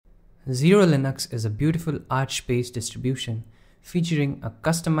XeroLinux is a beautiful Arch-based distribution featuring a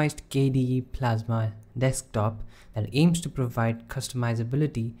customized KDE Plasma desktop that aims to provide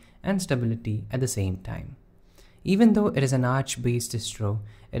customizability and stability at the same time. Even though it is an Arch-based distro,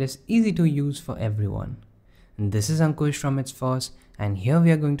 it is easy to use for everyone. And this is Ankush from It's Force, and here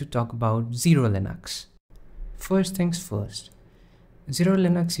we are going to talk about XeroLinux. First things first,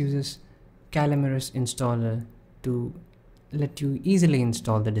 XeroLinux uses Calamirus installer to let you easily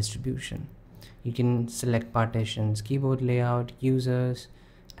install the distribution. You can select partitions, keyboard layout, users,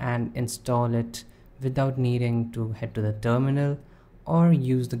 and install it without needing to head to the terminal or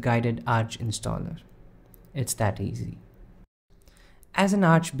use the guided Arch installer. It's that easy. As an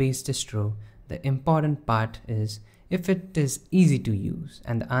Arch-based distro, the important part is if it is easy to use,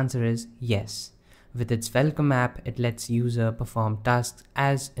 and the answer is yes. With its welcome app, it lets user perform tasks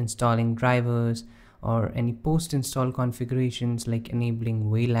as installing drivers or any post-install configurations like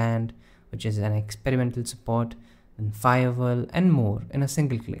enabling Wayland, which is an experimental support, and Firewall, and more in a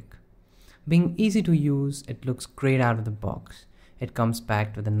single click. Being easy to use, it looks great out of the box. It comes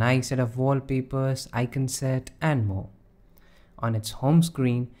packed with a nice set of wallpapers, icon set, and more. On its home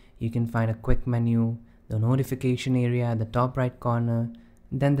screen, you can find a quick menu, the notification area at the top right corner,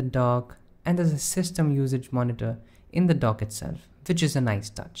 then the dock, and there's a system usage monitor in the dock itself, which is a nice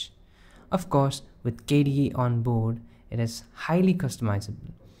touch. Of course, with KDE on board, it is highly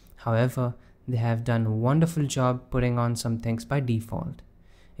customizable. However, they have done a wonderful job putting on some things by default.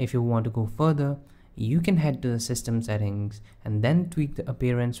 If you want to go further, you can head to the system settings and then tweak the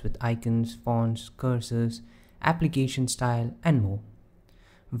appearance with icons, fonts, cursors, application style, and more.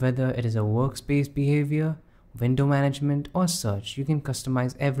 Whether it is a workspace behavior, window management, or search, you can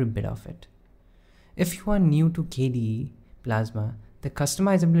customize every bit of it. If you are new to KDE Plasma, the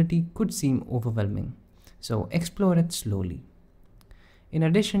customizability could seem overwhelming, so explore it slowly. In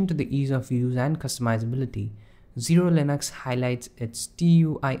addition to the ease of use and customizability, XeroLinux highlights its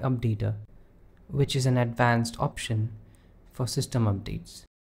TUI updater, which is an advanced option for system updates.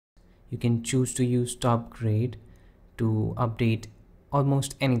 You can choose to use top grade to update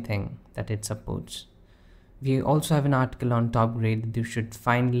almost anything that it supports. We also have an article on top grade that you should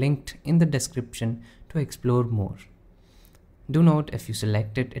find linked in the description to explore more. Do note, if you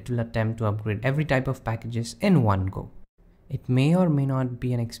select it, it will attempt to upgrade every type of packages in one go. It may or may not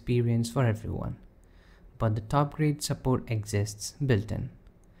be an experience for everyone, but the top grade support exists built in.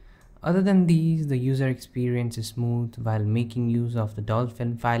 Other than these, the user experience is smooth while making use of the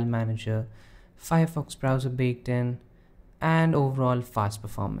Dolphin file manager, Firefox browser baked in, and overall fast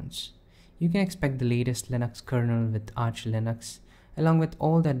performance. You can expect the latest Linux kernel with Arch Linux, along with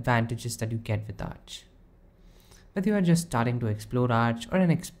all the advantages that you get with Arch. Whether you are just starting to explore Arch or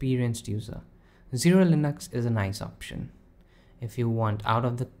an experienced user, XeroLinux is a nice option. If you want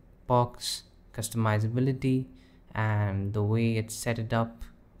out-of-the-box customizability and the way it's set it up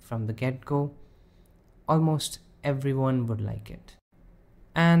from the get-go, almost everyone would like it.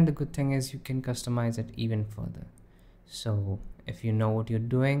 And the good thing is you can customize it even further. So if you know what you're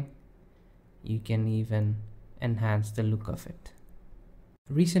doing, you can even enhance the look of it.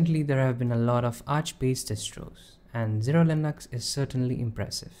 Recently, there have been a lot of Arch-based distros, and XeroLinux is certainly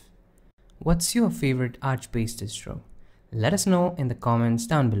impressive. What's your favorite Arch-based distro? Let us know in the comments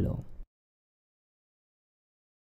down below.